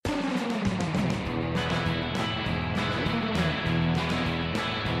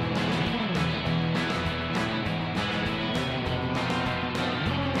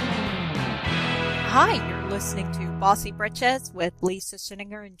Hi, you're listening to Bossy Britches with Lisa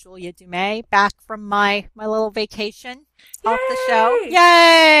Schillinger and Julia Dumais, back from my little vacation off the show.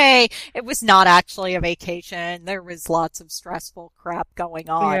 Yay! It was not actually a vacation. There was lots of stressful crap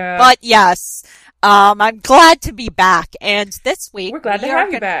going on. Yeah. But yes, I'm glad to be back. And this week... We're glad to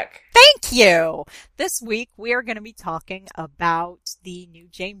have you back. Thank you! This week we are going to be talking about the new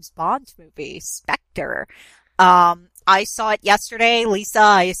James Bond movie, Spectre. I saw it yesterday. Lisa,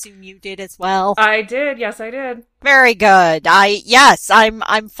 I assume you did as well. I did. Yes, I did. Very good.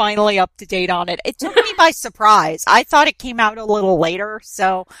 I'm finally up to date on it. It took me by surprise. I thought it came out a little later,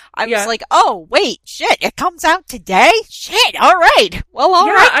 so I was like, oh, wait, shit, it comes out today? Shit, alright. Well,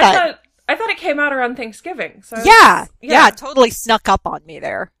 alright then. I thought it came out around Thanksgiving. So yeah, it totally snuck up on me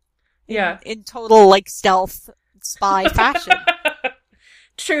there. Yeah. In total, like, stealth spy fashion.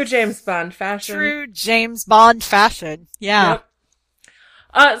 True James Bond fashion. True James Bond fashion. Yeah.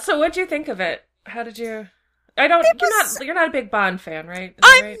 Yep. So what'd you think of it? How did you... You're not a big Bond fan, right?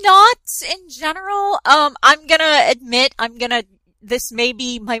 I'm not in general. I'm gonna admit,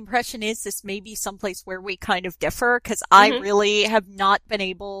 my impression is this may be someplace where we kind of differ, cause I really have not been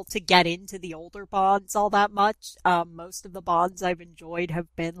able to get into the older Bonds all that much. Most of the Bonds I've enjoyed have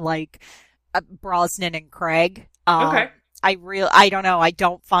been like, Brosnan and Craig. Okay. I don't know. I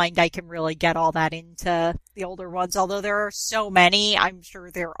don't find I can really get all that into the older ones, although there are so many. I'm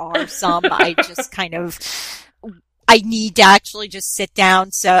sure there are some. I just I need to actually just sit down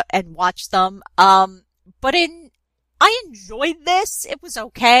and watch them. I enjoyed this. It was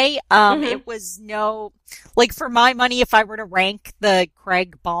okay. It was for my money, if I were to rank the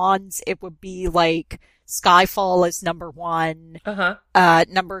Craig Bonds, it would be like Skyfall is number 1.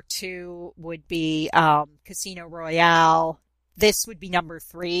 Number 2 would be, Casino Royale. This would be number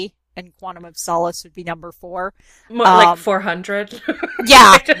 3. And Quantum of Solace would be number 4. Like 400?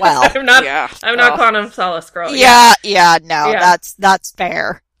 Yeah, well. I'm not Quantum of Solace girl. Yeah, that's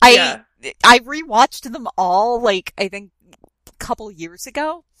fair. I rewatched them all, like, I think a couple years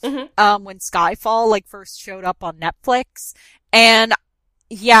ago, when Skyfall, like, first showed up on Netflix. And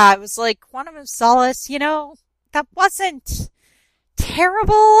yeah, I was like, Quantum of Solace, that wasn't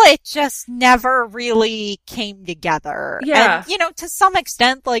terrible. It just never really came together. Yeah. And, to some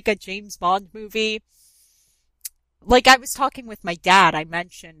extent, like a James Bond movie, like I was talking with my dad, I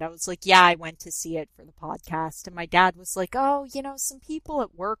was like, yeah, I went to see it for the podcast. And my dad was like, oh, some people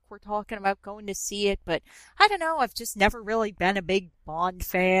at work were talking about going to see it, but I don't know, I've just never really been a big Bond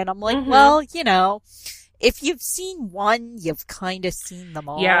fan. I'm like, well, if you've seen one, you've kind of seen them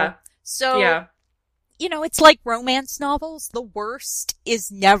all. Yeah. So, it's like romance novels. The worst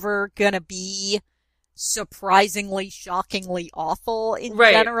is never gonna be surprisingly, shockingly awful in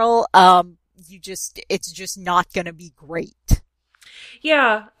general. It's just not gonna be great.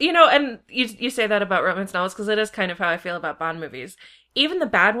 Yeah. And you say that about romance novels because it is kind of how I feel about Bond movies. Even the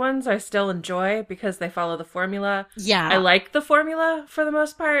bad ones I still enjoy because they follow the formula. Yeah. I like the formula for the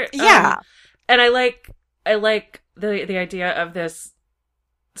most part. Yeah. And I like the idea of this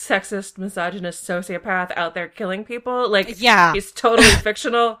sexist, misogynist sociopath out there killing people. Like, yeah, he's totally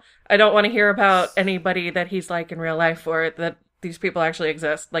fictional. I don't want to hear about anybody that he's like in real life or that these people actually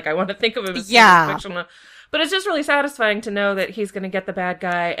exist. Like, I want to think of him as fictional. But it's just really satisfying to know that he's going to get the bad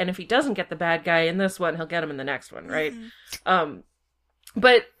guy, and if he doesn't get the bad guy in this one, he'll get him in the next one, right? Mm-hmm.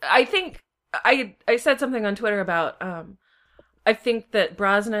 But I think I said something on Twitter about I think that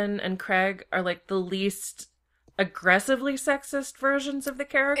Brosnan and Craig are like the least aggressively sexist versions of the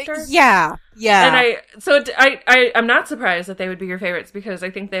character. Yeah. And I'm not surprised that they would be your favorites because I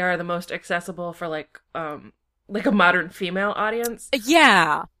think they are the most accessible for like a modern female audience.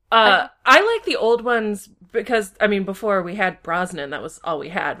 Yeah. I like the old ones because before we had Brosnan, that was all we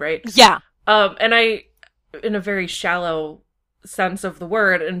had, right? Yeah. And I, in a very shallow sense of the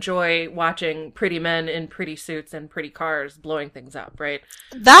word, enjoy watching pretty men in pretty suits and pretty cars blowing things up, right?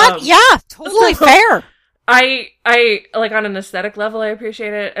 Totally fair. I like on an aesthetic level, I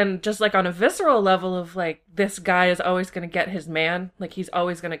appreciate it. And just like on a visceral level of like, this guy is always going to get his man. Like he's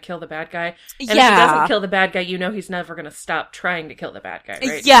always going to kill the bad guy. And if he doesn't kill the bad guy, he's never going to stop trying to kill the bad guy,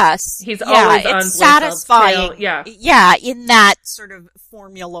 right? Yes. He's always on satisfying. Yeah. Yeah. In that sort of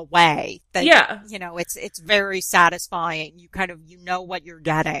formula way. That, yeah. It's very satisfying. You kind of, what you're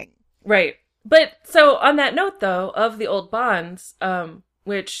getting. Right. But so on that note though, of the old Bonds,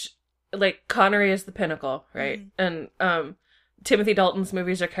 which, like, Connery is the pinnacle, right? Mm-hmm. And Timothy Dalton's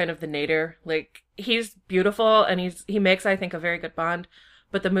movies are kind of the nadir. Like, he's beautiful, and he makes, I think, a very good Bond.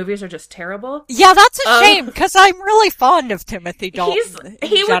 but the movies are just terrible. Yeah, that's a shame, because I'm really fond of Timothy Dalton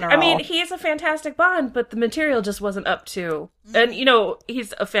he's a fantastic Bond, but the material just wasn't up to. And,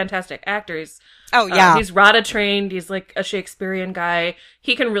 he's a fantastic actor. He's RADA trained. He's like a Shakespearean guy.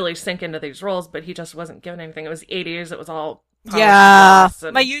 He can really sink into these roles, but he just wasn't given anything. It was the 80s. It was all...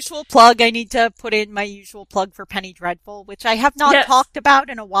 My usual plug. I need to put in my usual plug for Penny Dreadful, which I have not talked about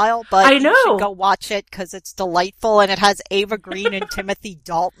in a while, but I know. You should go watch it because it's delightful, and it has Ava Green and Timothy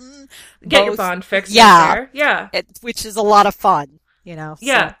Dalton. Get your Bond fix there. Yeah. Which is a lot of fun, So,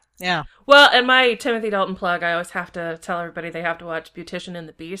 yeah. Well, and my Timothy Dalton plug, I always have to tell everybody they have to watch Beautician and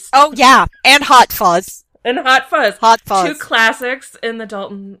the Beast. Oh, yeah. And Hot Fuzz. Hot Fuzz. Two classics in the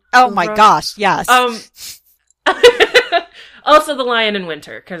Dalton. Oh my gosh, yes. Also, The Lion in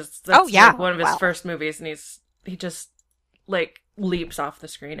Winter, because that's one of his first movies, and he just leaps off the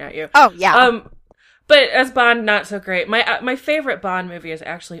screen at you. Oh yeah. But as Bond, not so great. My favorite Bond movie is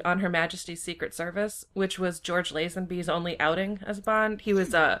actually On Her Majesty's Secret Service, which was George Lazenby's only outing as Bond. He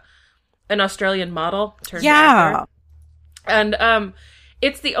was an Australian model turned actor. And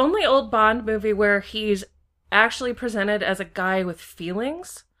it's the only old Bond movie where he's actually presented as a guy with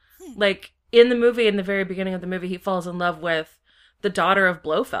feelings. In the movie, in the very beginning of the movie, he falls in love with the daughter of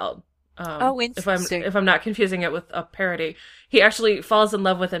Blofeld. Interesting. If I'm not confusing it with a parody, he actually falls in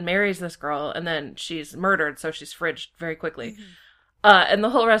love with and marries this girl, and then she's murdered, so she's fridged very quickly. Mm-hmm. And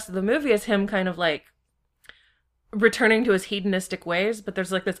the whole rest of the movie is him kind of returning to his hedonistic ways, but there's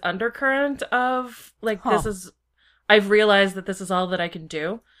this undercurrent of I've realized that this is all that I can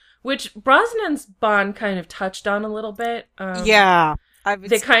do, which Brosnan's Bond kind of touched on a little bit. I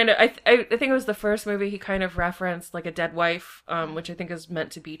think it was the first movie he kind of referenced a dead wife, which I think is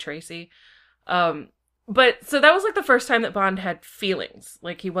meant to be Tracy. But so that was the first time that Bond had feelings.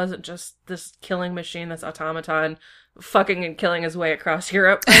 He wasn't just this killing machine, this automaton fucking and killing his way across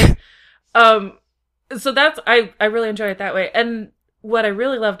Europe. So that's, I really enjoy it that way. And what I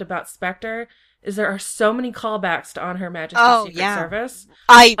really loved about Spectre is there are so many callbacks to On Her Majesty's Secret Service.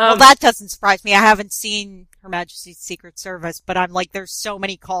 That doesn't surprise me. I haven't seen Her Majesty's Secret Service, but I'm there's so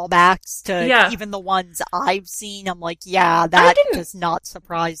many callbacks to even the ones I've seen. I'm that does not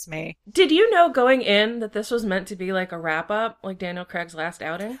surprise me. Did you know going in that this was meant to be a wrap-up, like Daniel Craig's last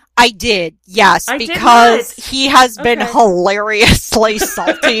outing? I did, yes, because he has been hilariously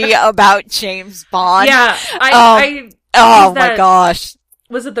salty about James Bond. Yeah, oh my gosh.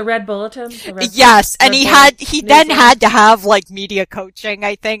 Was it the Red Bulletin? Yes, and he had to have media coaching,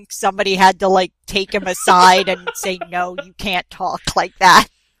 I think. Somebody had to take him aside and say, no, you can't talk like that.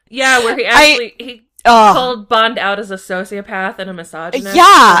 Yeah, where he actually called Bond out as a sociopath and a misogynist.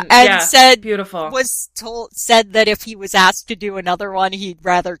 Yeah, and said beautiful. Said that if he was asked to do another one, he'd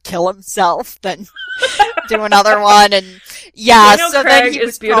rather kill himself than do another one. And Daniel Craig then he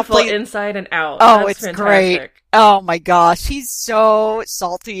was beautiful inside and out. Oh, that's it's fantastic. Great. Oh my gosh, he's so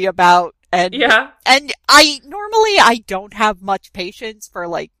salty about and I don't have much patience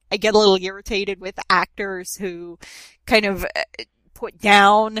for I get a little irritated with actors who kind of put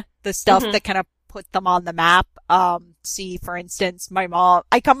down the stuff that kind of put them on the map. See, for instance, my mom,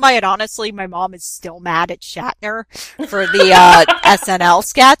 I come by it honestly, my mom is still mad at Shatner for the SNL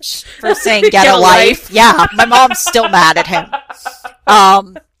sketch for saying get a life. Yeah, my mom's still mad at him.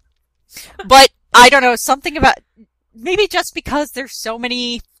 But I don't know, something about, maybe just because there's so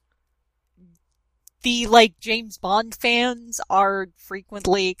many, the, James Bond fans are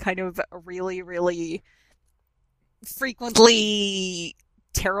frequently kind of really, really frequently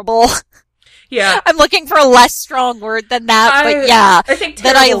terrible. Yeah. I'm looking for a less strong word than that, but yeah. I think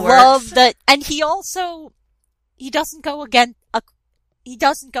that I works. love that, and he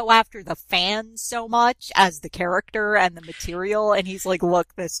doesn't go after the fans so much as the character and the material, and he's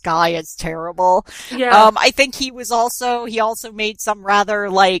look, this guy is terrible. Yeah. I think he also made some rather,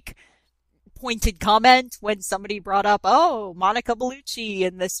 pointed comment when somebody brought up, oh, Monica Bellucci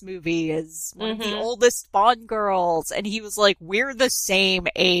in this movie is one of the oldest Bond girls, and he was we're the same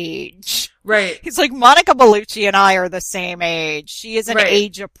age. Right. He's Monica Bellucci and I are the same age. She is an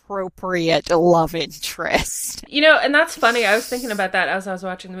age-appropriate love interest. And that's funny. I was thinking about that as I was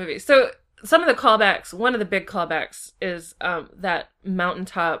watching the movie. So, some of the callbacks, one of the big callbacks is that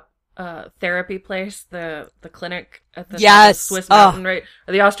mountaintop therapy place, the clinic at the Swiss mountain, right?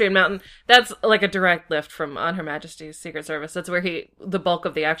 Or the Austrian mountain. That's a direct lift from On Her Majesty's Secret Service. That's where the bulk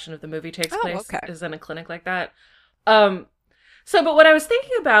of the action of the movie takes place, is in a clinic like that. But what I was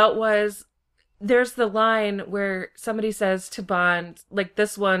thinking about was, there's the line where somebody says to Bond,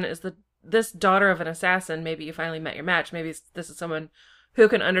 this one is this daughter of an assassin, maybe you finally met your match, maybe this is someone who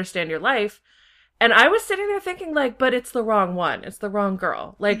can understand your life. And I was sitting there thinking, like, but it's the wrong one. It's the wrong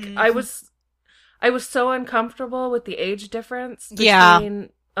girl. Like, I was so uncomfortable with the age difference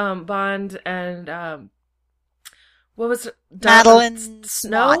between Bond and what was it? Madeline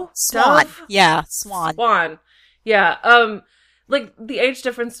Snow? Swan. Yeah, Swan. Yeah. Like, the age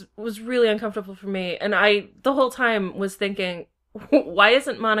difference was really uncomfortable for me. And I, the whole time, was thinking, why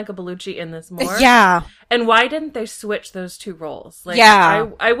isn't Monica Bellucci in this more? Yeah. And why didn't they switch those two roles? Like,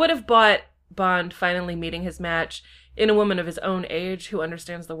 I would have bought Bond finally meeting his match in a woman of his own age who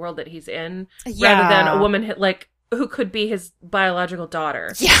understands the world that he's in, rather than a woman, like, who could be his biological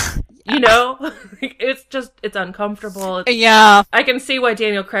daughter. Yeah. You know? It's uncomfortable. Yeah. I can see why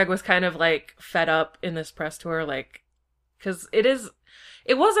Daniel Craig was kind of, like, fed up in this press tour, like, because it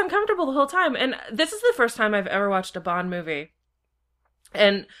was uncomfortable the whole time. And this is the first time I've ever watched a Bond movie.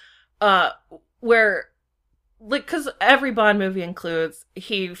 And, where, like, because every Bond movie includes,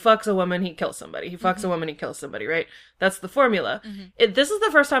 he fucks a woman, he kills somebody. He fucks a woman, he kills somebody, right? That's the formula. This is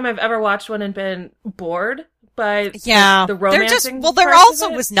the first time I've ever watched one and been bored by the romancing. There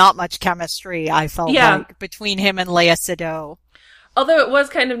also was not much chemistry, I felt like, between him and Lea Seydoux. Although it was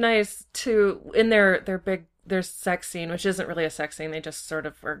kind of nice to, in their sex scene, which isn't really a sex scene, they just sort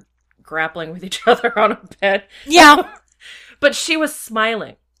of are grappling with each other on a bed. Yeah. But she was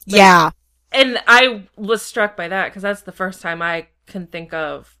smiling. Like, yeah. And I was struck by that, because that's the first time I can think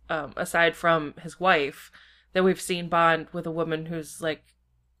of, aside from his wife, that we've seen Bond with a woman who's, like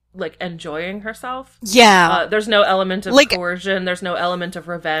enjoying herself. Yeah. There's no element of coercion. There's no element of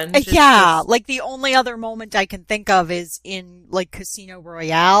revenge. Like, the only other moment I can think of is in, like, Casino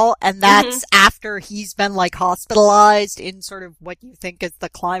Royale, and that's after he's been, like, hospitalized in sort of what you think is the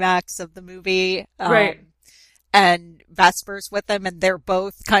climax of the movie. Right. And Vesper's with them, and they're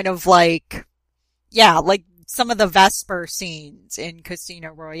both kind of like, like some of the Vesper scenes in Casino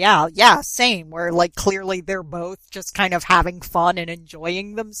Royale. Yeah, same, where like clearly they're both just kind of having fun and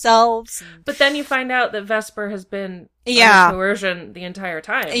enjoying themselves. But then you find out that Vesper has been under coercion the entire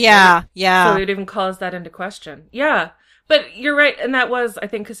time. Yeah. So it even calls that into question. Yeah. But you're right, and that was, I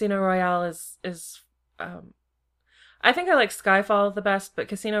think Casino Royale is I think I like Skyfall the best, but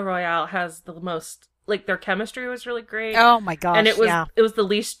Casino Royale has the most, like, their chemistry was really great. Oh my gosh, and it was the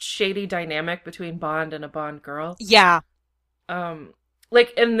least shady dynamic between Bond and a Bond girl. Yeah.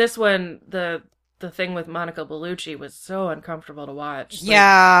 Like, in this one, the thing with Monica Bellucci was so uncomfortable to watch. Like,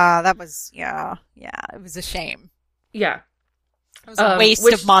 that was, it was a shame. Yeah. It was a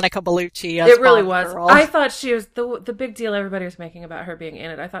waste of Monica Bellucci as it really Bond was. girl. I thought she was the big deal everybody was making about her being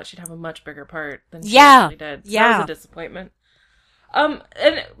in it. I thought she'd have a much bigger part than she actually did. So that was a disappointment. But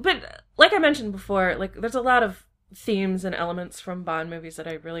like I mentioned before, like, there's a lot of themes and elements from Bond movies that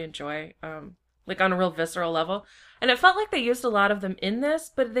I really enjoy, like on a real visceral level. And it felt like they used a lot of them in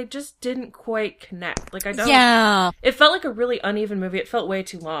this, but they just didn't quite connect. Like, I don't... Yeah. It felt like a really uneven movie. It felt way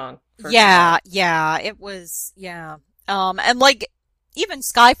too long. It was, and like, even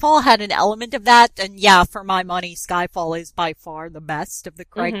Skyfall had an element of that, and for my money, Skyfall is by far the best of the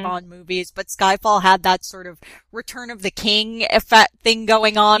Craig Bond movies, but Skyfall had that sort of Return of the King effect thing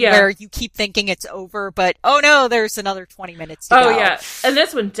going on, where you keep thinking it's over, but oh no, there's another 20 minutes to go. Oh yeah, and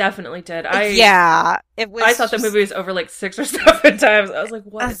this one definitely did. It was. I thought the movie was over like 6 or 7 times. I was like,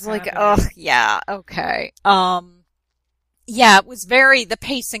 what? I was like, happening? Okay. It was the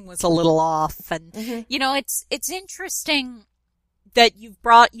pacing was a little off, and it's interesting that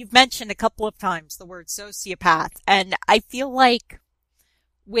you've mentioned a couple of times the word sociopath, and I feel like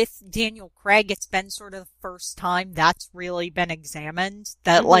with Daniel Craig, it's been sort of the first time that's really been examined,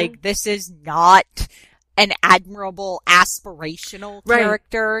 that like, this is not an admirable aspirational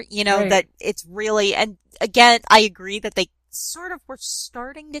character, that it's really, and again, I agree that they sort of were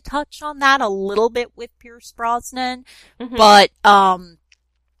starting to touch on that a little bit with Pierce Brosnan, but,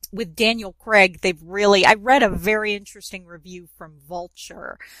 with Daniel Craig, I read a very interesting review from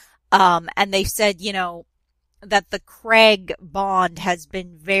Vulture, and they said, that the Craig Bond has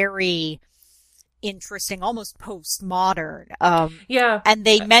been very interesting, almost postmodern. And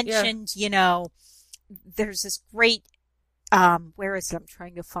they mentioned, there's this great, where is it? I'm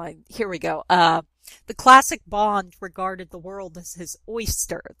trying to find, here we go. The classic Bond regarded the world as his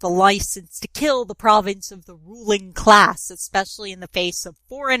oyster, the license to kill the province of the ruling class, especially in the face of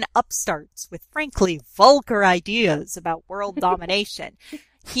foreign upstarts with frankly vulgar ideas about world domination.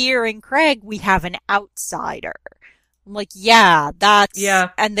 Here in Craig, we have an outsider. I'm like,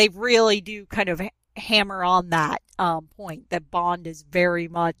 and they really do kind of hammer on that, point, that Bond is very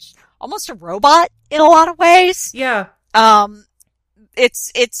much almost a robot in a lot of ways. Yeah.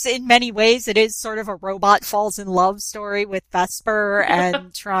 it's in many ways, it is sort of a robot falls in love story with Vesper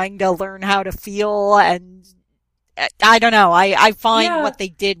and trying to learn how to feel. And I don't know. I find what they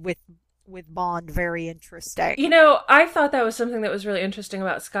did with Bond very interesting. You know, I thought that was something that was really interesting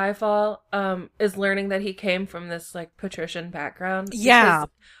about Skyfall, is learning that he came from this, like, patrician background. Yeah.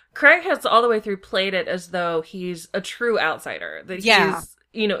 Craig has all the way through played it as though he's a true outsider. That he's,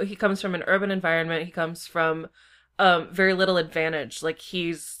 you know, he comes from an urban environment. He comes from very little advantage. Like,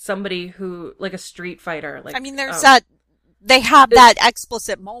 he's somebody who, like, a street fighter. Like, I mean, there's they have that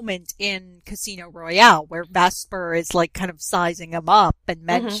explicit moment in Casino Royale where Vesper is, like, kind of sizing him up and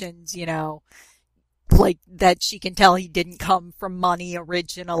mentions, you know, like, that she can tell he didn't come from money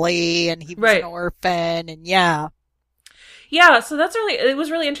originally and he was an orphan, and Yeah, so it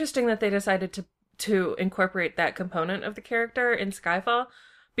was really interesting that they decided to incorporate that component of the character in Skyfall,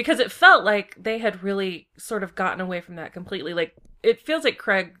 because it felt like they had really sort of gotten away from that completely. Like, it feels like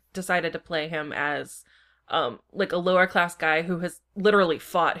Craig decided to play him as like a lower class guy who has literally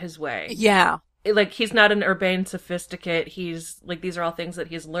fought his way. Yeah. Like, he's not an urbane sophisticate. He's like, these are all things that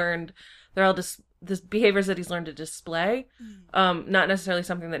he's learned. They're all just this behaviors that he's learned to display. Not necessarily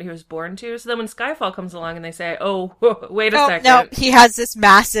something that he was born to. So then when Skyfall comes along and they say, oh, wait a second. No, he has this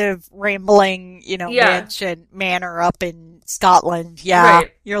massive rambling, you know, mansion manor up in Scotland. Yeah.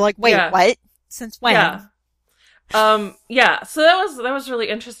 Right. You're like, wait, what? Since when? Yeah. So that was really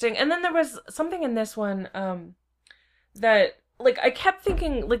interesting. And then there was something in this one, that, like, I kept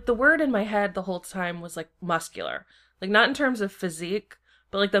thinking, like, the word in my head the whole time was, like, muscular. Like, not in terms of physique,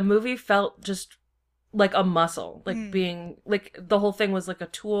 but, like, the movie felt just like a muscle. Like, being, like, the whole thing was like a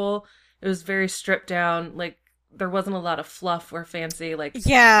tool. It was very stripped down. Like, there wasn't a lot of fluff or fancy. Like, we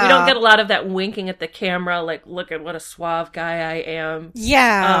don't get a lot of that winking at the camera, like, look at what a suave guy I am.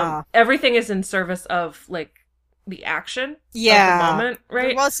 Yeah. Everything is in service of, like, the action of the moment, right?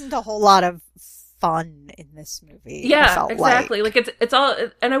 There wasn't a whole lot of fun in this movie. Yeah, exactly. Like, it's all,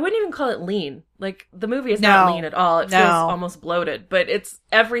 and I wouldn't even call it lean. Like, the movie is not lean at all. It feels almost bloated, but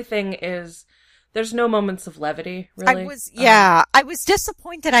everything is, there's no moments of levity, really. I was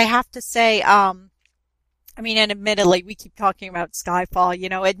disappointed, I have to say. I mean, and admittedly, we keep talking about Skyfall, you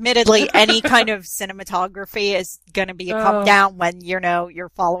know, admittedly, any kind of cinematography is gonna be a come down when, you know, you're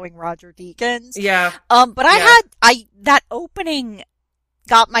following Roger Deakins. Yeah. But that opening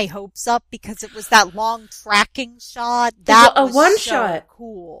got my hopes up because it was that long tracking shot. That was one so shot.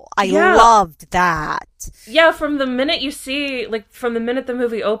 Cool. I loved that. Yeah, from the minute you see, like, from the minute the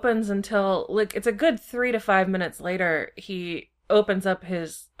movie opens until, like, it's a good 3 to 5 minutes later, he opens up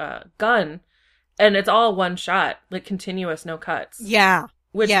his gun. And it's all one shot, like, continuous, no cuts. Yeah.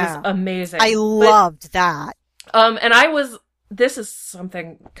 Which was amazing. I loved that. And this is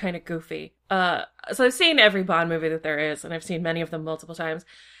something kind of goofy. So I've seen every Bond movie that there is, and I've seen many of them multiple times.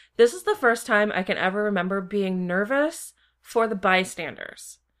 This is the first time I can ever remember being nervous for the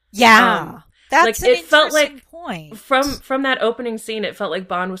bystanders. Yeah. That's like, an it felt like point. From that opening scene, it felt like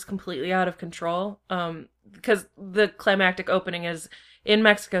Bond was completely out of control. Because the climactic opening is in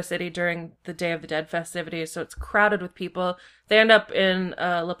Mexico City during the Day of the Dead festivities, so it's crowded with people. They end up in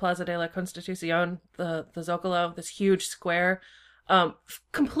La Plaza de la Constitucion, the Zocalo, this huge square,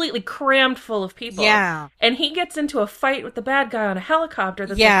 completely crammed full of people. Yeah. And he gets into a fight with the bad guy on a helicopter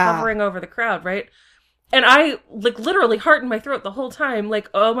that's like hovering over the crowd, right? And I, like, literally heart in my throat the whole time, like,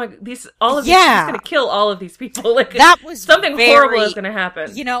 oh my, he's gonna kill all of these people. Like, that was something horrible is gonna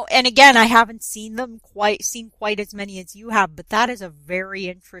happen. You know, and again, I haven't seen quite as many as you have, but that is a very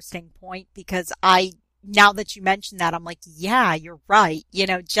interesting point because now that you mention that, I'm like, yeah, you're right. You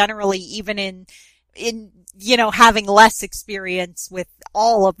know, generally, even in, you know, having less experience with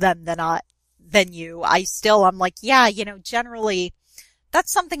all of them than you, I'm like, yeah, you know, generally,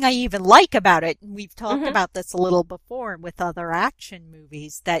 that's something I even like about it. And we've talked about this a little before with other action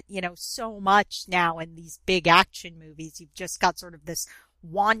movies that, you know, so much now in these big action movies, you've just got sort of this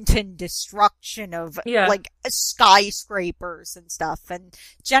wanton destruction of like skyscrapers and stuff. And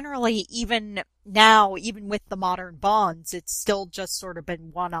generally, even now, even with the modern Bonds, it's still just sort of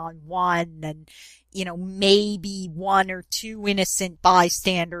been one-on-one and, you know, maybe one or two innocent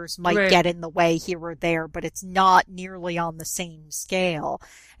bystanders might get in the way here or there, but it's not nearly on the same scale.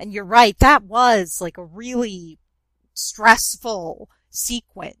 And you're right, that was like a really stressful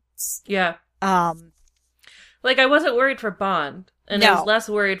sequence. Yeah. Like, I wasn't worried for Bond, and I was less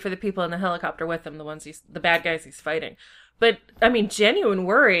worried for the people in the helicopter with him, the bad guys he's fighting. But, I mean, genuine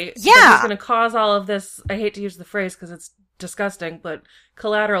worry that he's going to cause all of this, I hate to use the phrase because it's disgusting, but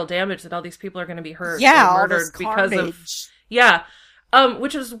collateral damage, that all these people are going to be hurt or murdered because of... Yeah.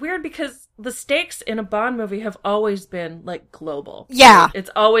 Which is weird because the stakes in a Bond movie have always been, like, global. Yeah. Right?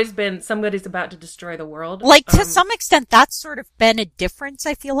 It's always been somebody's about to destroy the world. Like, to some extent, that's sort of been a difference,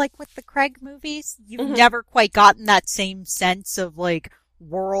 I feel like, with the Craig movies. You've never quite gotten that same sense of, like,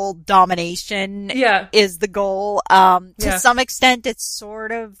 world domination is the goal. To some extent, it's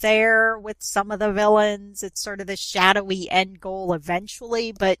sort of there with some of the villains. It's sort of the shadowy end goal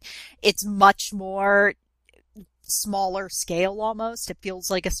eventually, but it's much more smaller scale almost. It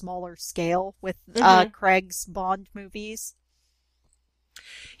feels like a smaller scale with Craig's Bond movies.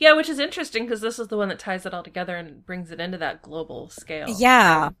 Yeah, which is interesting because this is the one that ties it all together and brings it into that global scale.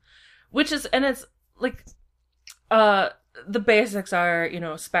 Yeah. Which is, and it's like, the basics are, you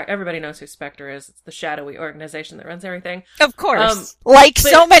know, everybody knows who Spectre is. It's the shadowy organization that runs everything. Of course.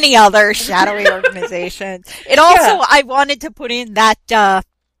 So many other shadowy organizations. It also, I wanted to put in that,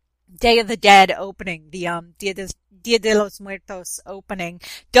 Day of the Dead opening, the, Dia de los Muertos opening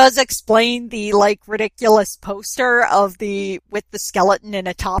does explain the, like, ridiculous poster with the skeleton in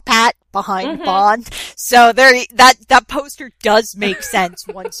a top hat behind Bond. So that poster does make sense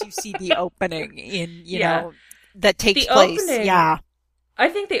once you see the opening in, you know, that takes place. Yeah. I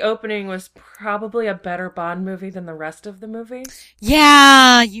think the opening was probably a better Bond movie than the rest of the movie.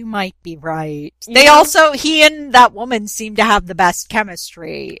 Yeah, you might be right. He and that woman seem to have the best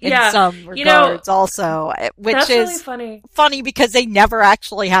chemistry in some regards also, which that's is really funny because they never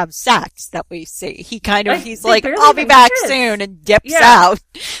actually have sex that we see. He's like, I'll be back soon and dips out.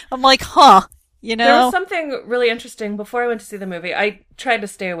 I'm like, huh, you know? There was something really interesting before I went to see the movie. I tried to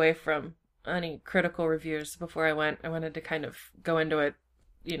stay away from any critical reviews before I went. I wanted to kind of go into it,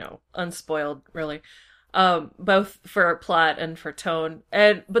 you know, unspoiled, really, both for plot and for tone.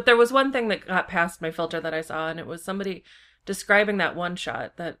 But there was one thing that got past my filter that I saw, and it was somebody describing that one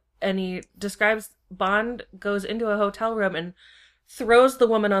shot and he describes Bond goes into a hotel room and throws the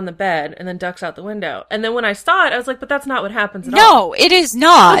woman on the bed and then ducks out the window. And then when I saw it, I was like, but that's not what happens at all. No, it is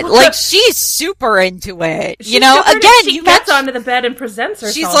not. Like, she's super into it. You know, again, she gets onto the bed and presents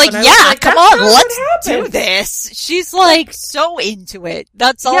herself. She's like, yeah, come on, let's do this. She's like so into it.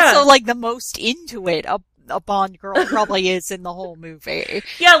 That's also like the most into it a Bond girl probably is in the whole movie.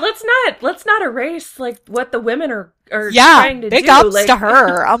 Yeah, let's not erase like what the women are trying to do. Big ups to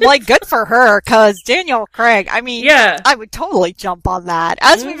her. I'm like, good for her, cause Daniel Craig, I mean, I would totally jump on that.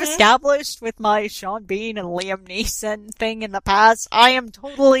 As we've established with my Sean Bean and Liam Neeson thing in the past, I am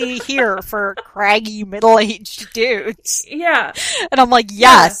totally here for craggy middle-aged dudes. Yeah. And I'm like,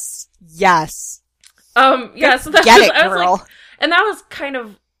 yes. So that Get it, girl. And that was kind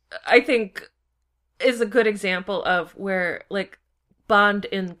of, I think, is a good example of where, like, Bond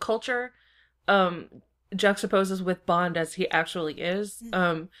in culture, juxtaposes with Bond as he actually is.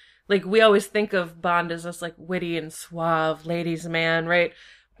 Like, we always think of Bond as this, like, witty and suave ladies' man, right?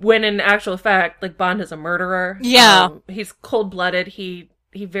 When in actual fact, like, Bond is a murderer. Yeah. He's cold-blooded. He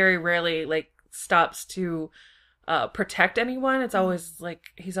very rarely, like, stops to, protect anyone. It's always,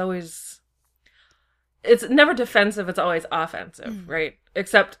 like, it's never defensive, it's always offensive, right?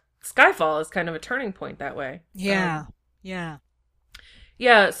 Except Skyfall is kind of a turning point that way. Yeah.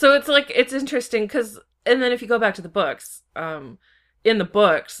 Yeah, so it's like, it's interesting because, and then if you go back to the books, in the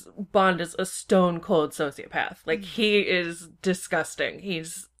books, Bond is a stone cold sociopath. Like, he is disgusting.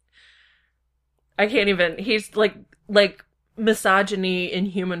 He's like misogyny in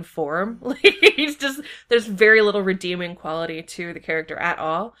human form. Like, he's just, there's very little redeeming quality to the character at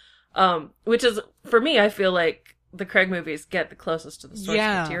all. Which is, for me, I feel like the Craig movies get the closest to the source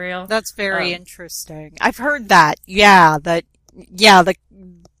material. That's very interesting. I've heard that. The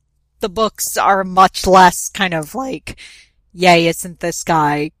books are much less kind of like, yay, isn't this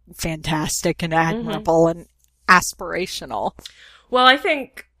guy fantastic and admirable and aspirational? Well, I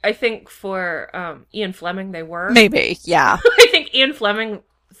think for Ian Fleming they were. Maybe, yeah. I think Ian Fleming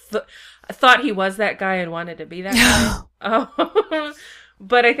thought he was that guy and wanted to be that guy.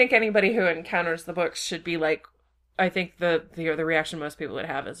 But I think anybody who encounters the books should be like, I think the reaction most people would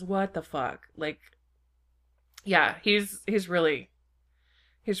have is, what the fuck? Like, yeah, he's really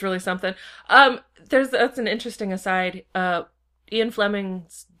something. That's an interesting aside. Ian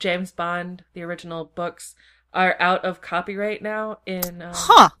Fleming's James Bond, the original books, are out of copyright now in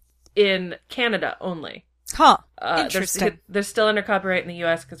Canada only. Interesting. They're still under copyright in the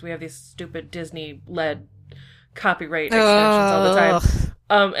US because we have these stupid Disney-led copyright extensions all the time.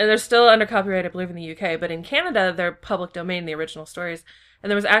 And they're still under copyright, I believe, in the UK. But in Canada, they're public domain, the original stories. And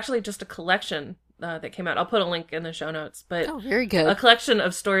there was actually just a collection that came out. I'll put a link in the show notes. But very good. A collection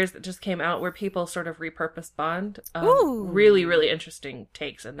of stories that just came out where people sort of repurposed Bond. Really, really interesting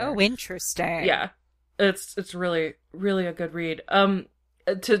takes in there. Oh, interesting. Yeah. It's really, really a good read.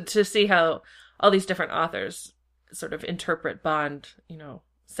 To see how all these different authors sort of interpret Bond,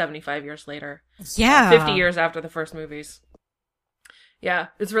 75 years later. Yeah. 50 years after the first movies. Yeah,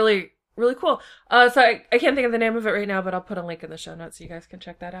 it's really, really cool. So I can't think of the name of it right now, but I'll put a link in the show notes so you guys can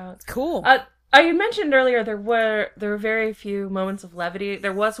check that out. Cool. I mentioned earlier there were very few moments of levity.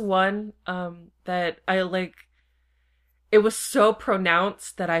 There was one that I like. It was so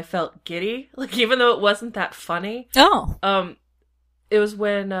pronounced that I felt giddy, like even though it wasn't that funny. Oh. It was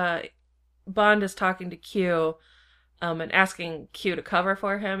when Bond is talking to Q, and asking Q to cover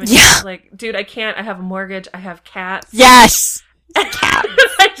for him, and he's like, "Dude, I can't. I have a mortgage. I have cats." Yes.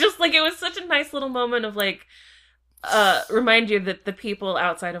 I just like it was such a nice little moment of like. Remind you that the people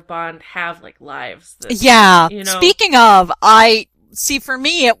outside of Bond have like lives. That, Speaking of, for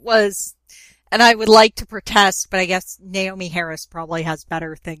me it was, and I would like to protest, but I guess Naomi Harris probably has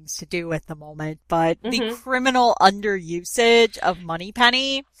better things to do at the moment, but the criminal underusage of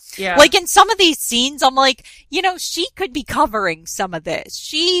Moneypenny. Yeah. Like in some of these scenes, I'm like, she could be covering some of this.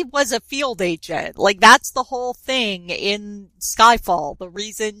 She was a field agent. Like that's the whole thing in Skyfall. The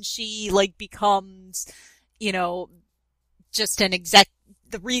reason she like becomes, just an exec,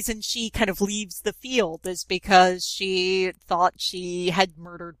 the reason she kind of leaves the field is because she thought she had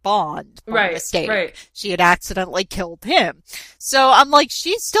murdered Bond by mistake. Right. She had accidentally killed him. So I'm like,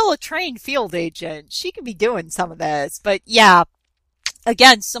 she's still a trained field agent. She could be doing some of this. But yeah,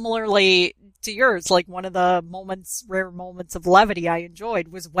 again, similarly to yours, like one of the rare moments of levity I enjoyed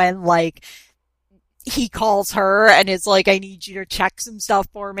was when like, he calls her and is like, I need you to check some stuff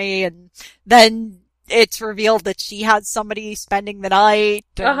for me. And then it's revealed that she has somebody spending the night.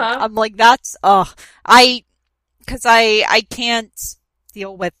 And I'm like, that's, cause I can't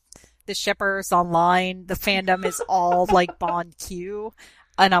deal with the shippers online. The fandom is all like Bond Q.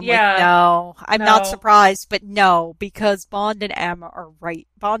 And I'm like, no, I'm not surprised, but no, because Bond and M are right.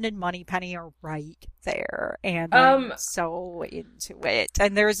 Bond and Moneypenny are right there. And I'm so into it.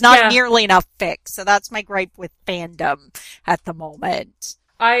 And there's not nearly enough fics. So that's my gripe with fandom at the moment.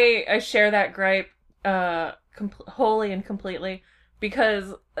 I share that gripe wholly and completely,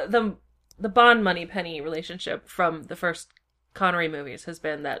 because the Bond Moneypenny relationship from the first Connery movies has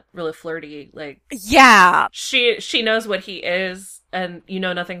been that really flirty, like she knows what he is, and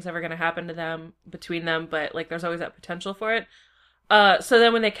nothing's ever going to happen to between them, but like there's always that potential for it. So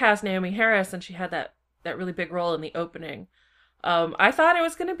then when they cast Naomi Harris and she had that really big role in the opening, I thought it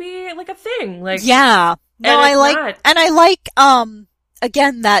was going to be like a thing, like I like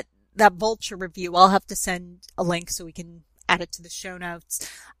again that Vulture review. I'll have to send a link so we can add it to the show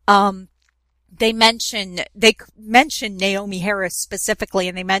notes. They mention Naomi Harris specifically,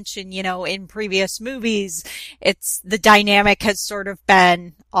 and they mention, in previous movies, the dynamic has sort of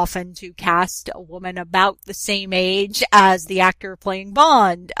been often to cast a woman about the same age as the actor playing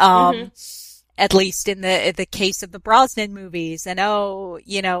Bond. At least in the case of the Brosnan movies. And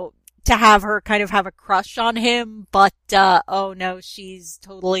to have her kind of have a crush on him, but, oh no, she's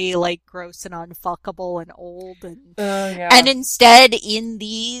totally like gross and unfuckable and old. And instead in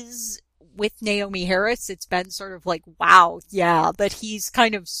these, with Naomi Harris, it's been sort of like, wow, yeah, that he's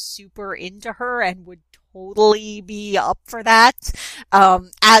kind of super into her and would totally be up for that.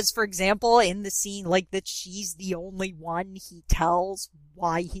 As for example, in the scene, like that she's the only one he tells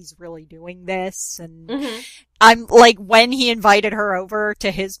why he's really doing this. And I'm like, when he invited her over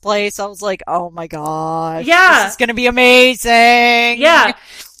to his place, I was like, oh my gosh. Yeah. This is gonna be amazing. Yeah.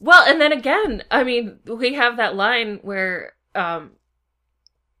 Well, and then again, I mean, we have that line where,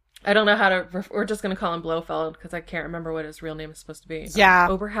 I don't know how to, we're just going to call him Blofeld because I can't remember what his real name is supposed to be. Yeah.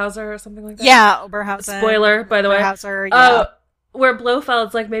 Oberhauser or something like that? Yeah, Oberhauser. Spoiler, by the way. Oberhauser, yeah. Where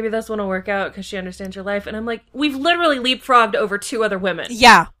Blofeld's like, maybe this one will work out because she understands your life. And I'm like, we've literally leapfrogged over two other women.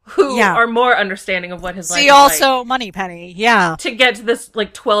 Yeah. Who are more understanding of what his life is like. See also Moneypenny, yeah. To get to this,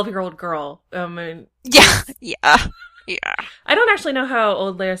 like, 12-year-old girl. I mean. Yeah. Yeah. Yeah. I don't actually know how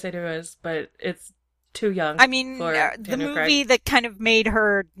old Lea Seydoux is, but it's too young. I mean, the movie that kind of made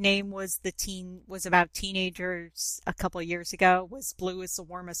her name was about teenagers a couple of years ago, was Blue is the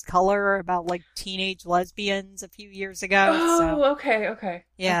Warmest Color, about like teenage lesbians a few years ago. Oh, okay.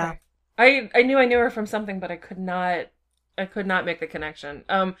 Yeah. Okay. I knew her from something, but I could not make the connection.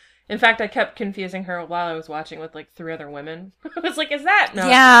 In fact, I kept confusing her while I was watching with like 3 other women. I was like, is that? No.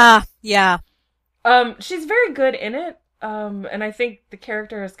 Yeah. She's very good in it. And I think the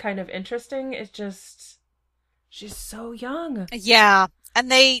character is kind of interesting. It's just, she's so young. Yeah.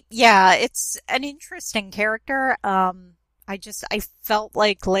 And it's an interesting character. I felt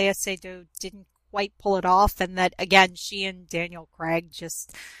like Lea Seydoux didn't quite pull it off, and that, again, she and Daniel Craig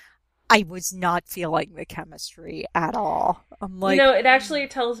just, I was not feeling the chemistry at all. I'm like, it actually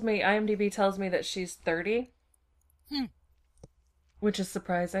tells me, IMDb tells me that she's 30. Which is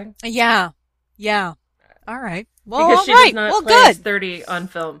surprising. Yeah. All right. Well, because she does not play as 30 on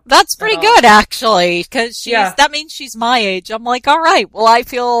film. That's pretty good, actually, because that means she's my age. I'm like, all right. Well, I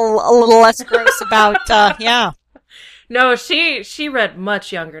feel a little less gross about, yeah. No, she read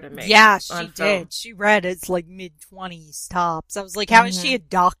much younger than me. Yeah, she did. She read as like mid-20s tops. I was like, how is she a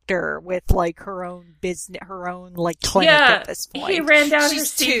doctor with like her own business, her own like clinic at this point? He ran down her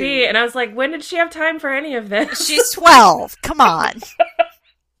CV and I was like, when did she have time for any of this? She's 12. Come on.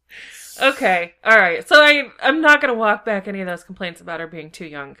 Okay. All right. So I'm not going to walk back any of those complaints about her being too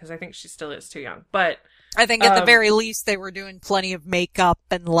young because I think she still is too young. But I think at the very least they were doing plenty of makeup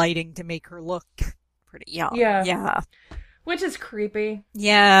and lighting to make her look pretty young. Yeah. Which is creepy.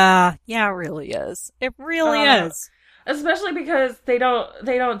 Yeah, it really is. It really is. Especially because they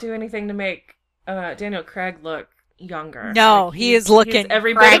don't do anything to make Daniel Craig look younger. No, like he is looking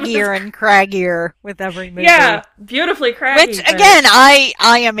craggier and craggier with every movie. Yeah, beautifully craggy. Which again, I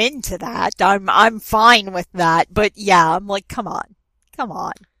am into that. I'm fine with that. But yeah, I'm like, come on.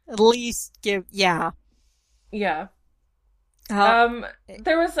 At least give Yeah. There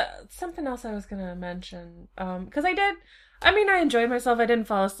was something else I was gonna mention. Because I enjoyed myself. I didn't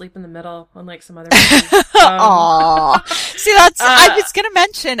fall asleep in the middle, unlike some other movies. Aww. See, I was gonna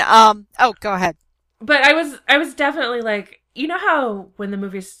mention, go ahead. But I was definitely like, you know how when the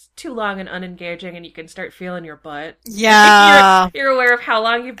movie's too long and unengaging and you can start feeling your butt? Yeah. You're aware of how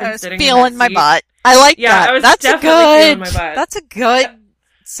long you've been sitting feeling in my seat. butt. I like that. I was that's definitely feeling my butt. That's a good...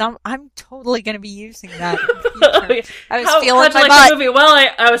 I'm totally going to be using that in the future. I was feeling my butt. The movie?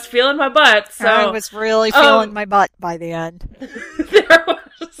 Well, I was feeling my butt, so... I was really feeling my butt by the end. There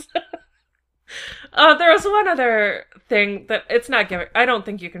was one other thing that it's not giving... I don't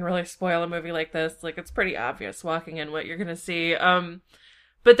think you can really spoil a movie like this. Like, it's pretty obvious walking in what you're going to see.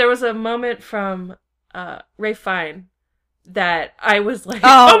 But there was a moment from Ralph Fiennes that I was like,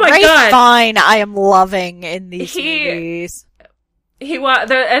 oh my God! Ralph Fiennes I am loving in these movies.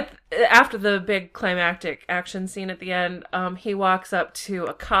 After the big climactic action scene at the end, he walks up to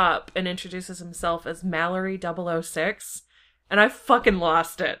a cop and introduces himself as Mallory 006, and I fucking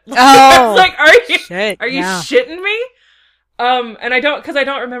lost it. I was like, are you shitting me? And I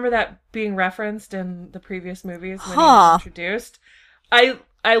don't remember that being referenced in the previous movies when he was introduced.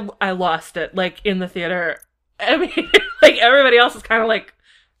 I lost it, like, in the theater. I mean, like, everybody else is kind of like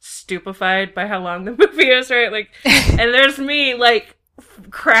stupefied by how long the movie is, right? Like, and there's me, like,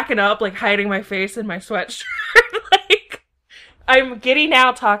 cracking up, like, hiding my face in my sweatshirt. Like, I'm giddy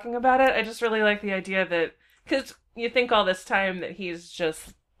now talking about it. I just really like the idea that, because you think all this time that he's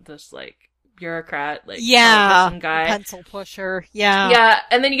just this, like, bureaucrat, like, politician guy. Pencil pusher, yeah. Yeah,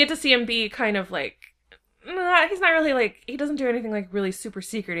 and then you get to see him be kind of, like, he's not really, like, he doesn't do anything, like, really super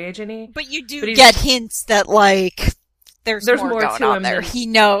secret agent-y. But you do get hints that, like, there's more going on there. He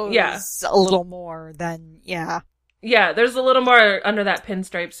knows a little more than, Yeah, there's a little more under that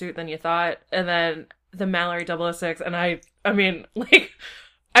pinstripe suit than you thought. And then the Mallory 006, and I mean, like,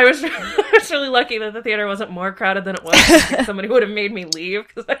 I was really lucky that the theater wasn't more crowded than it was. I think somebody would have made me leave,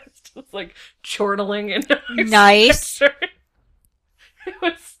 because I was just, like, chortling into my sweatshirt. It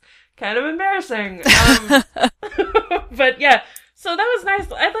was kind of embarrassing. But yeah, so that was nice.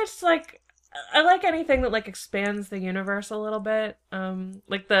 I like anything that, like, expands the universe a little bit.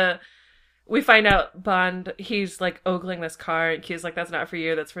 We find out Bond, he's, like, ogling this car, and Q's like, that's not for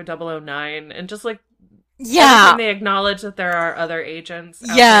you, that's for 009. And just, like, they acknowledge that there are other agents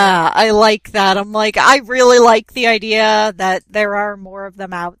out there. I like that. I'm like, I really like the idea that there are more of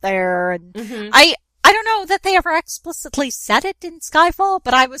them out there. And I don't know that they ever explicitly said it in Skyfall,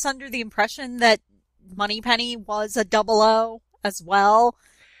 but I was under the impression that Moneypenny was a 00 as well.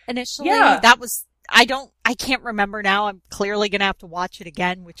 Initially, that was, I can't remember now. I'm clearly gonna have to watch it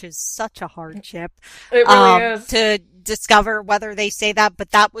again, which is such a hardship. It really is. To discover whether they say that, but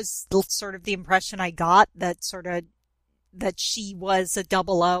that was sort of the impression I got, that she was a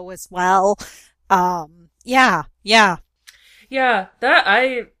 00 as well. Yeah, now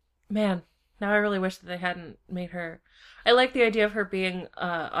I really wish that they hadn't made her. I like the idea of her being,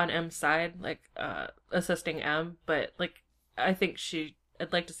 on M's side, like, assisting M, but, like, I think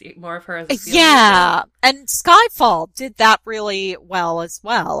I'd like to see more of her as a field leader. And Skyfall did that really well as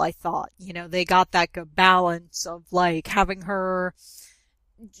well, I thought. You know, they got that good balance of, like, having her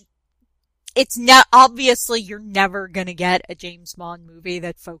it's not, obviously you're never gonna get a James Bond movie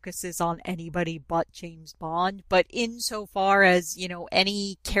that focuses on anybody but James Bond, but insofar as,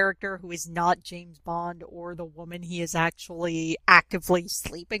 any character who is not James Bond or the woman he is actually actively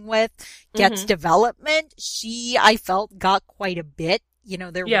sleeping with gets development, I felt, got quite a bit.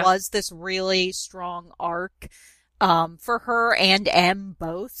 There was this really strong arc, for her and M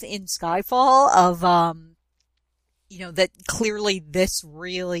both in Skyfall of, that clearly this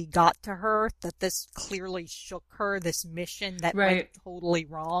really got to her, that this clearly shook her, this mission that went totally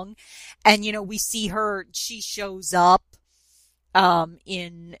wrong. And, we see her, she shows up,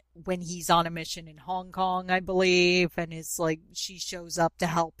 when he's on a mission in Hong Kong, I believe, and is like, she shows up to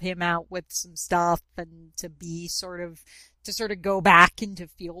help him out with some stuff and to sort of go back into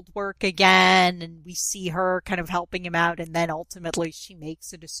field work again, and we see her kind of helping him out, and then ultimately she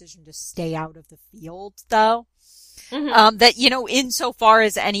makes a decision to stay out of the field, though. That, insofar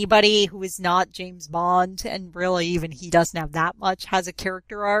as anybody who is not James Bond, and really even he doesn't have that much, has a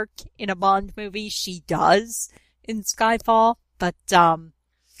character arc in a Bond movie, she does in Skyfall. But,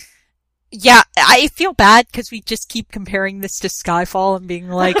 yeah, I feel bad because we just keep comparing this to Skyfall and being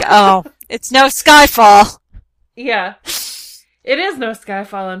like, oh, it's no Skyfall. Yeah. It is no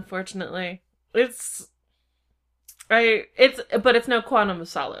Skyfall, unfortunately. But it's no Quantum of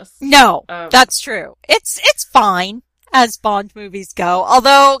Solace. No, that's true. It's fine as Bond movies go.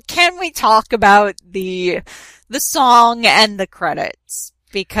 Although, can we talk about the song and the credits?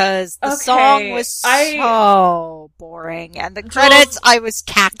 Because the song was so boring, and the credits, I was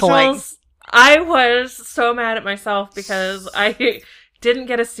cackling. Jules, I was so mad at myself because I didn't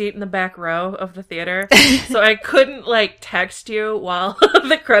get a seat in the back row of the theater, so I couldn't, text you while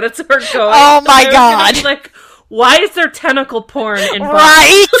the credits were going. Oh my god. Like, why is there tentacle porn involved?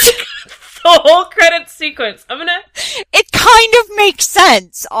 Right? The whole credit sequence. It kind of makes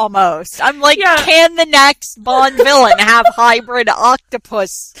sense, almost. I'm like, Can the next Bond villain have some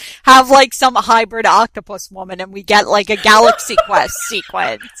hybrid octopus woman, and we get, a Galaxy Quest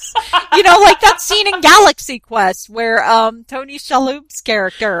sequence? That scene in Galaxy Quest where, Tony Shalhoub's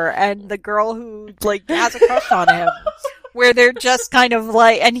character and the girl who, has a crush on him, where they're just kind of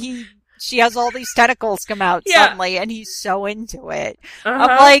she has all these tentacles come out suddenly, and he's so into it.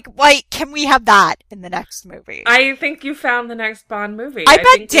 I'm like, wait, can we have that in the next movie? I think you found the next Bond movie. I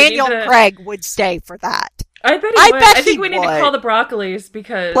bet Daniel Craig would stay for that. I bet he would. I think we need to call the Broccolis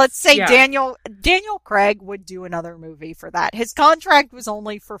because... Let's say Daniel Craig would do another movie for that. His contract was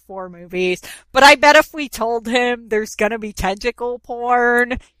only for 4 movies, but I bet if we told him there's gonna be tentacle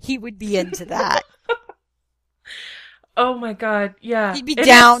porn, he would be into that. Oh my god, yeah. He'd be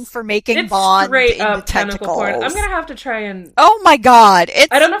down for making Bond into tentacles. Porn. I'm gonna have to try and... Oh my god.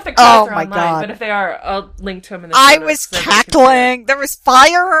 I don't know if the credits are online, but if they are, I'll link to them in the show I was cackling. There was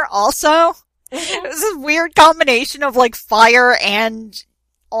fire also. It was a weird combination of fire and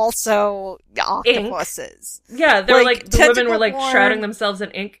also octopuses. Ink. Yeah, they're the women were shrouding themselves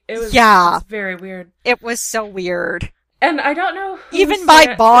in ink. It was very weird. It was so weird. And I don't know even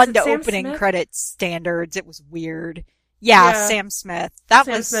by Bond opening credits standards, it was weird. Yeah, Sam Smith.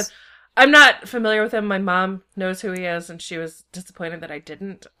 Sam Smith. I'm not familiar with him. My mom knows who he is, and she was disappointed that I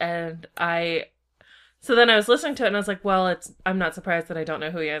didn't. And so then I was listening to it, and I was like, well, I'm not surprised that I don't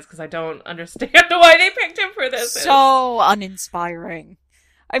know who he is, because I don't understand why they picked him for this. So uninspiring.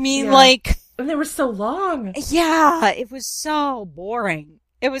 I mean, and they were so long. Yeah, it was so boring.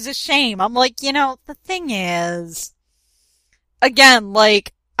 It was a shame. I'm like, the thing is, again,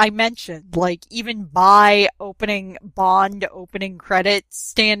 I mentioned, even by Bond opening credits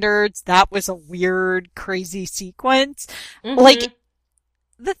standards, that was a weird, crazy sequence.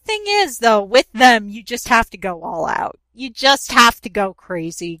 The thing is, though, with them, you just have to go all out. You just have to go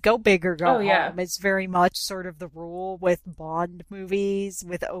crazy. Go big or go home. It's very much sort of the rule with Bond movies,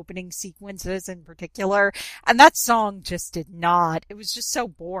 with opening sequences in particular. And that song just did not. It was just so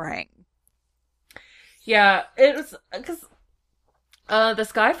boring. Yeah, it was, because... the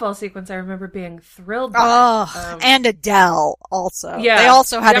Skyfall sequence I remember being thrilled by. Oh, and Adele also. Yeah. They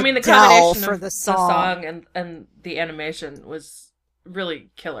also had Adele for the song. And the animation was really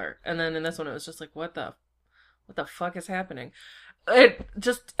killer. And then in this one it was just like, what the fuck is happening?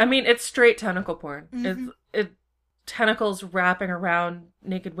 It's straight tentacle porn. Mm-hmm. It's tentacles wrapping around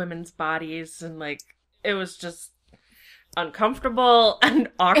naked women's bodies, and it was just uncomfortable and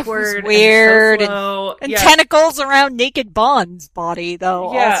awkward. It was weird. And so slow. And tentacles around naked Bond's body, though,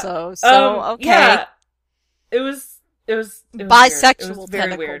 also. So, okay. Yeah. It was bisexual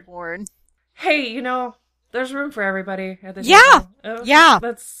tentacle porn. Hey, there's room for everybody at this Yeah.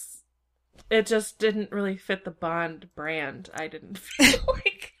 It just didn't really fit the Bond brand. I didn't feel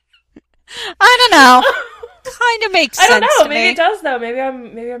like... I don't know. Kind of makes sense. I don't know. To maybe me. It does though. Maybe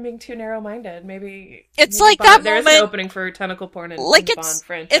I'm being too narrow-minded. Maybe it's like Bond, that moment. There is an opening for tentacle porn in the Bond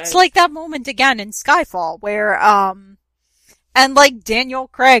franchise. It's like that moment again in Skyfall where and like Daniel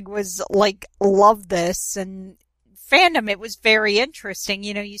Craig was like loved this and fandom. It was very interesting.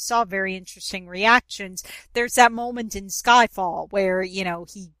 You know, you saw very interesting reactions. There's that moment in Skyfall where you know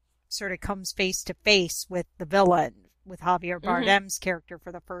he sort of comes face to face with the villain, with Javier Bardem's character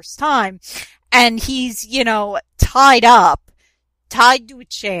for the first time. And he's, you know, tied to a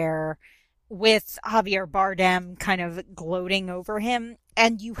chair with Javier Bardem kind of gloating over him.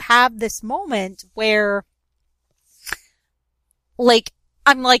 And you have this moment where, like,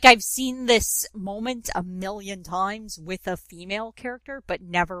 I've seen this moment a million times with a female character, but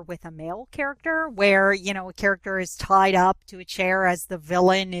never with a male character, where, you know, a character is tied up to a chair as the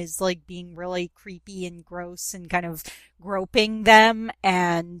villain is, like, being really creepy and gross and kind of groping them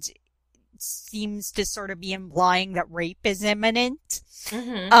and seems to sort of be implying that rape is imminent.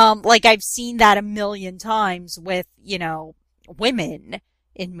 Like, I've seen that a million times with, you know, women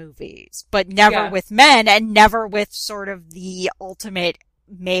in movies, but never with men and never with sort of the ultimate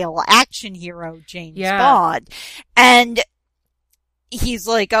male action hero, James Bond. And he's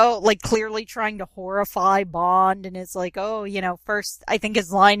like, oh, like clearly trying to horrify Bond and is like, oh, you know, first, I think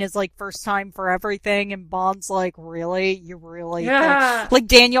his line is like, first time for everything. And Bond's like, really? You really? Like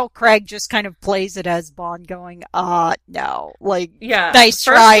Daniel Craig just kind of plays it as Bond going, no. Like, nice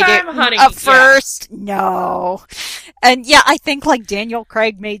try. Honey. First, no. And I think like Daniel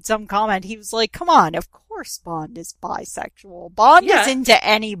Craig made some comment. He was like, come on, of course Bond is bisexual. Bond is into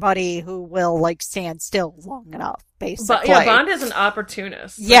anybody who will like stand still long enough. Basically. But Bond is an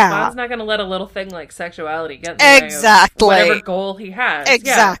opportunist. Bond's not going to let a little thing like sexuality get in the way of whatever goal he has.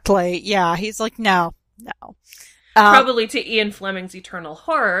 Exactly. Yeah. He's like, no. Probably to Ian Fleming's Eternal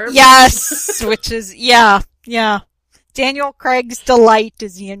Horror. Yes. Which is, yeah. Daniel Craig's delight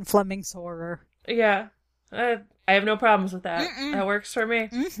is Ian Fleming's horror. Yeah. I have no problems with that. That works for me.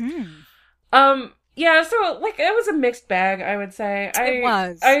 Yeah, so, like, it was a mixed bag, I would say. It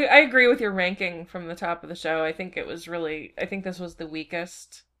was. I agree with your ranking from the top of the show. I think this was the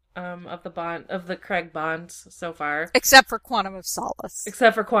weakest, of the Craig Bonds so far. Except for Quantum of Solace.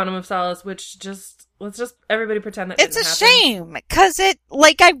 Which let's just everybody pretend that it's a shame, because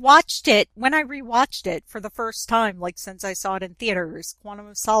I watched it, when I rewatched it for the first time, like, since I saw it in theaters, Quantum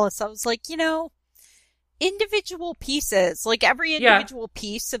of Solace, I was like, you know, individual pieces, like every individual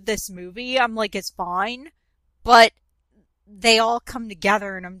piece of this movie, I'm like, is fine, but they all come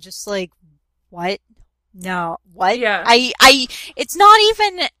together and I'm just like, what? No, what? Yeah. It's not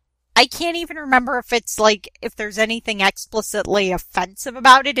even, I can't even remember if it's like, if there's anything explicitly offensive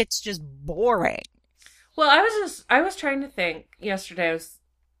about it, it's just boring. Well, I was trying to think yesterday, I was,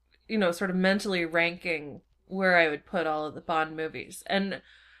 you know, sort of mentally ranking where I would put all of the Bond movies, and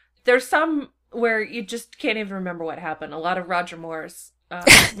there's some where you just can't even remember what happened. A lot of Roger Moore's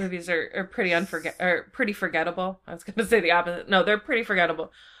movies are pretty forgettable. I was going to say the opposite. No, they're pretty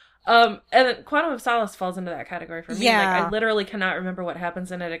forgettable. And then Quantum of Solace falls into that category for me. Yeah. Like, I literally cannot remember what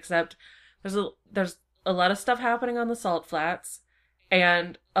happens in it, except there's a lot of stuff happening on the salt flats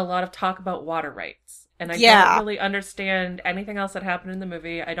and a lot of talk about water rights. And I don't really understand anything else that happened in the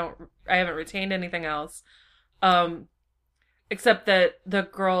movie. I haven't retained anything else. Except that the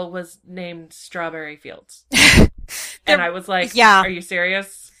girl was named Strawberry Fields. And I was like, are you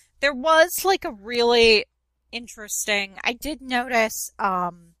serious? There was like a really interesting, I did notice,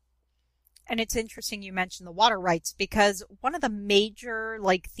 and it's interesting you mentioned the water rights, because one of the major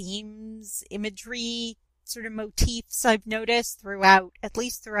like themes, imagery, sort of motifs I've noticed at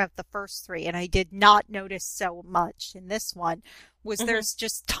least throughout the first three, and I did not notice so much in this one, was there's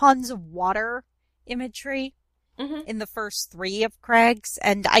just tons of water imagery. In the first three of Craig's,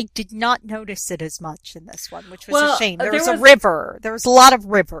 and I did not notice it as much in this one, which was a shame. There was a river. There was a lot of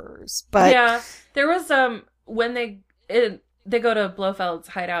rivers, but yeah, there was when they go to Blofeld's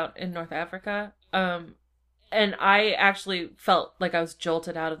hideout in North Africa, and I actually felt like I was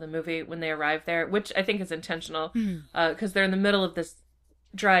jolted out of the movie when they arrived there, which I think is intentional, because they're in the middle of this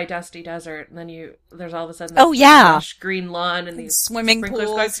dry, dusty desert, and then there's all of a sudden this lush green lawn and these swimming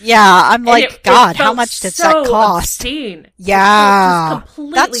pools. Yeah, I'm like, God, how much does that cost? Obscene. Yeah, just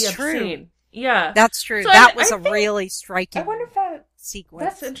completely obscene. True. Yeah, that's true. So that was a really striking. I wonder if that sequence.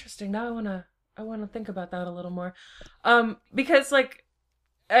 That's interesting. Now I wanna think about that a little more, because like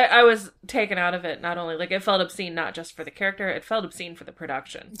I was taken out of it. Not only like it felt obscene, not just for the character, it felt obscene for the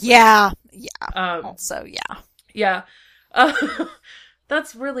production. Yeah. Also, yeah.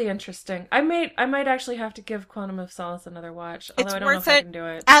 That's really interesting. I might actually have to give Quantum of Solace another watch, although It's I don't know worth if I it can do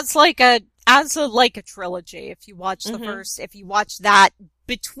it. as a trilogy. If you watch the first, if you watch that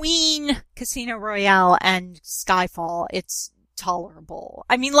between Casino Royale and Skyfall, it's tolerable.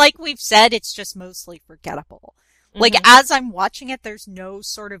 I mean, like we've said, it's just mostly forgettable. Like, as I'm watching it, there's no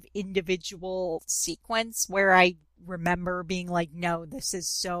sort of individual sequence where I remember being like, no, this is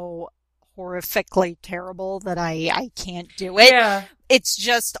so horrifically terrible that I can't do it. Yeah. It's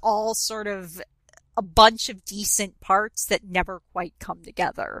just all sort of a bunch of decent parts that never quite come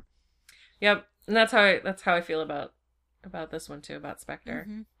together. Yep. And that's how I feel about this one too, about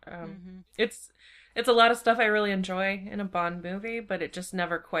Spectre. It's a lot of stuff I really enjoy in a Bond movie, but it just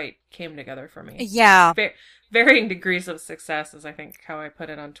never quite came together for me. Yeah. Varying degrees of success is, I think, how I put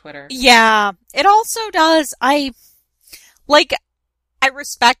it on Twitter. Yeah. It also does. I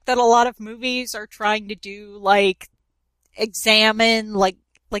respect that a lot of movies are trying to do, like, examine, like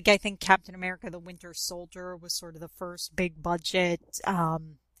I think Captain America the Winter Soldier was sort of the first big budget,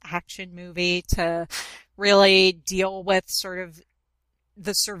 action movie to really deal with sort of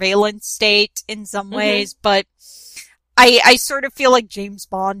the surveillance state in some ways, but I sort of feel like James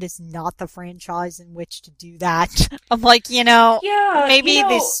Bond is not the franchise in which to do that. I'm like, maybe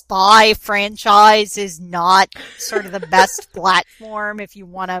the spy franchise is not sort of the best platform if you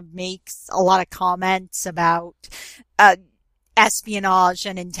want to make a lot of comments about espionage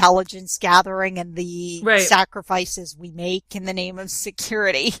and intelligence gathering and the sacrifices we make in the name of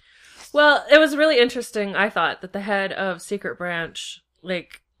security. Well, it was really interesting, I thought, that the head of Secret Branch,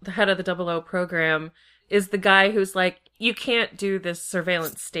 like the head of the 00 program, is the guy who's like, you can't do this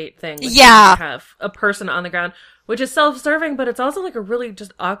surveillance state thing. Like, you have a person on the ground, which is self-serving, but it's also like a really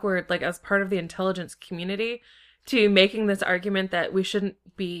just awkward, like as part of the intelligence community, to making this argument that we shouldn't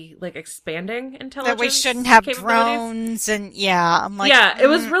be like expanding intelligence. That we shouldn't have drones and I'm like, it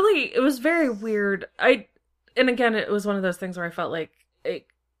was very weird. And again, it was one of those things where I felt like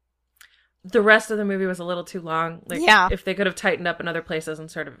the rest of the movie was a little too long. Like, if they could have tightened up in other places and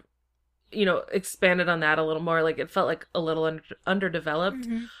sort of, expanded on that a little more, like it felt like a little underdeveloped.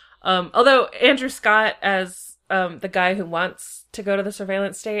 Although Andrew Scott as the guy who wants to go to the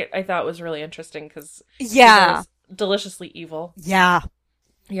surveillance state, I thought was really interesting because he was deliciously evil. Yeah.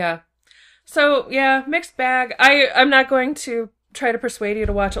 So mixed bag. I'm not going to try to persuade you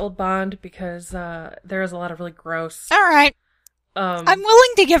to watch Old Bond because there is a lot of really gross. All right. I'm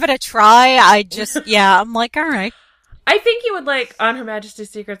willing to give it a try. I just, I'm like, all right. I think you would like On Her Majesty's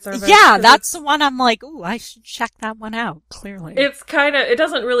Secret Service. Yeah, that's the one I'm like, ooh, I should check that one out, clearly. It's kind of, it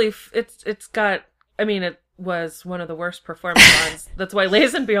doesn't really, it's got, I mean, it was one of the worst performance ones. That's why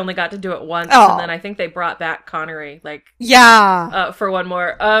Lazenby only got to do it once, and then I think they brought back Connery, for one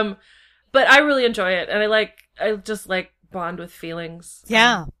more. But I really enjoy it, and I just like Bond with feelings.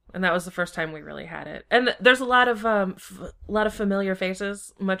 Yeah. And that was the first time we really had it. And there's a lot of familiar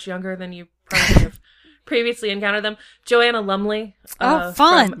faces, much younger than you probably have previously encountered them. Joanna Lumley, fun,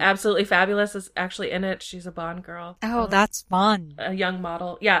 from Absolutely Fabulous, is actually in it. She's a Bond girl. Oh, that's fun. A young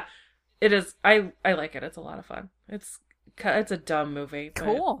model. Yeah, it is. I like it. It's a lot of fun. It's a dumb movie. But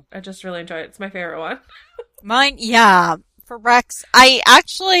cool. I just really enjoy it. It's my favorite one. Mine, for Rex, I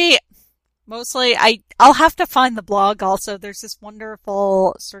actually mostly, I'll have to find the blog also. There's this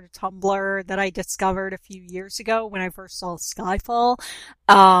wonderful sort of Tumblr that I discovered a few years ago when I first saw Skyfall,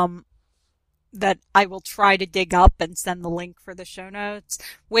 that I will try to dig up and send the link for the show notes,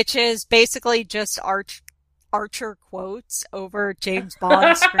 which is basically just Archer quotes over James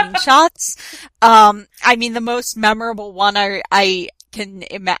Bond screenshots. I mean, the most memorable one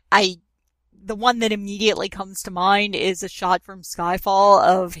the one that immediately comes to mind is a shot from Skyfall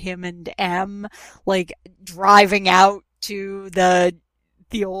of him and M, like, driving out to the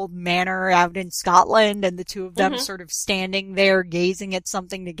old manor out in Scotland, and the two of them sort of standing there gazing at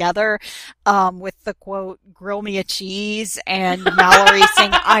something together, with the quote, "Grill me a cheese," and Mallory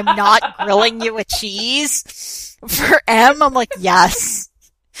saying, "I'm not grilling you a cheese." For M, I'm like, yes.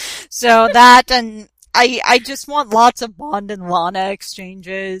 So that, and I just want lots of Bond and Lana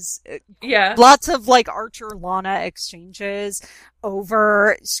exchanges. Yeah. Lots of, like, Archer-Lana exchanges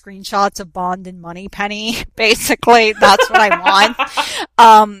over screenshots of Bond and Moneypenny. Basically, that's what I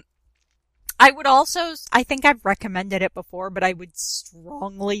want. I would also, I think I've recommended it before, but I would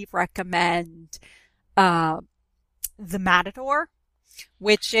strongly recommend, The Matador,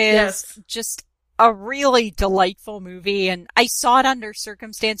 which is just a really delightful movie. And I saw it under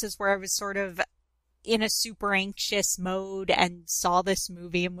circumstances where I was sort of in a super anxious mode and saw this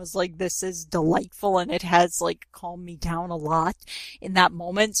movie and was like, this is delightful, and it has like calmed me down a lot in that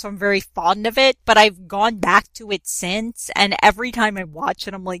moment. So I'm very fond of it, but I've gone back to it since, and every time I watch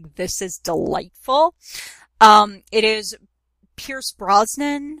it, I'm like, this is delightful. It is Pierce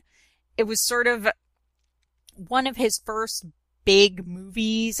Brosnan. It was sort of one of his first big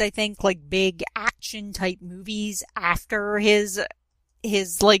movies, I think, like big action type movies after his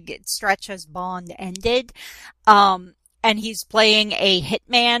like stretch as Bond ended. And he's playing a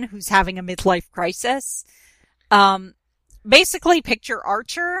hitman who's having a midlife crisis. Basically picture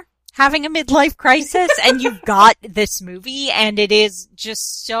Archer having a midlife crisis and you've got this movie, and it is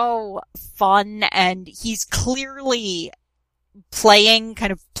just so fun, and he's clearly playing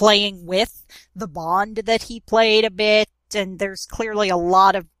with the Bond that he played a bit, and there's clearly a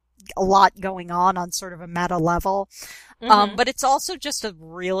lot going on sort of a meta level. But it's also just a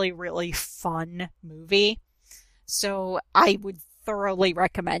really, really fun movie. So I would thoroughly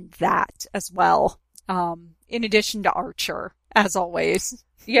recommend that as well. In addition to Archer, as always.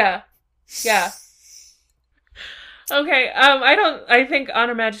 Yeah. Yeah. Okay, I think On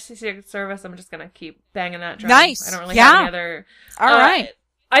Her Majesty's Secret Service, I'm just gonna keep banging that drum. Nice. I don't really have any other... Alright.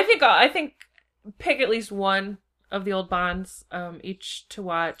 I think pick at least one of the old Bonds, each to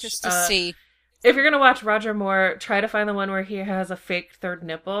watch. Just to see. If you're gonna watch Roger Moore, try to find the one where he has a fake third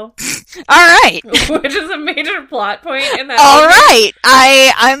nipple. Alright! Which is a major plot point in that Alright!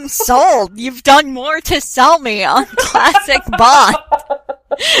 I'm sold. You've done more to sell me on classic Bond.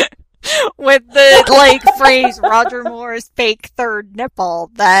 With the, phrase Roger Moore's fake third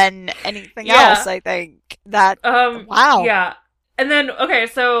nipple than anything else, I think. That, wow. Yeah. And then, okay,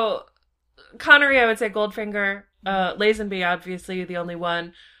 so, Connery, I would say Goldfinger. Lazenby, obviously, the only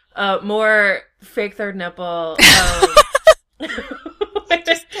one. More fake third nipple. I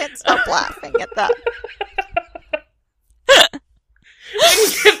just can't stop laughing at that.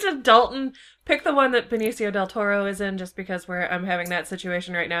 Give to Dalton. Pick the one that Benicio del Toro is in, just because I'm having that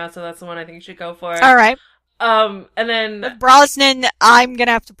situation right now, so that's the one I think you should go for. All right. And then with Brosnan, I'm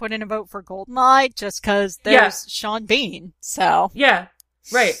gonna have to put in a vote for Goldeneye, just because there's Sean Bean. So yeah,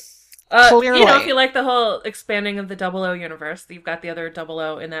 right. Clearly, if you like the whole expanding of the 00 universe, you've got the other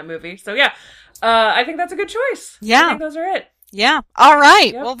 00 in that movie. So yeah, I think that's a good choice. Yeah, I think those are it. Yeah. All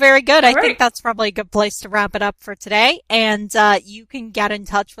right. Yep. Well, very good. I think that's probably a good place to wrap it up for today. And you can get in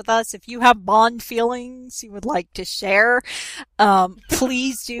touch with us if you have Bond feelings you would like to share.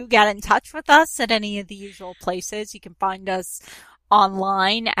 Please do get in touch with us at any of the usual places. You can find us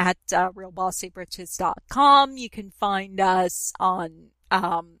online at realbossybritches.com. You can find us on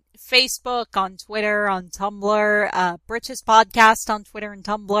Facebook, on Twitter, on Tumblr, Britches Podcast on Twitter and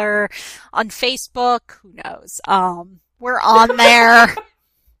Tumblr, on Facebook. Who knows? We're on there.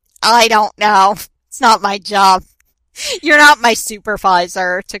 I don't know. It's not my job. You're not my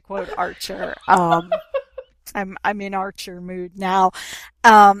supervisor, to quote Archer. I'm in Archer mood now.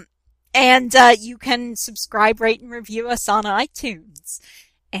 And you can subscribe, rate, and review us on iTunes.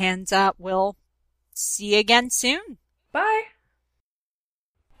 And we'll see you again soon. Bye.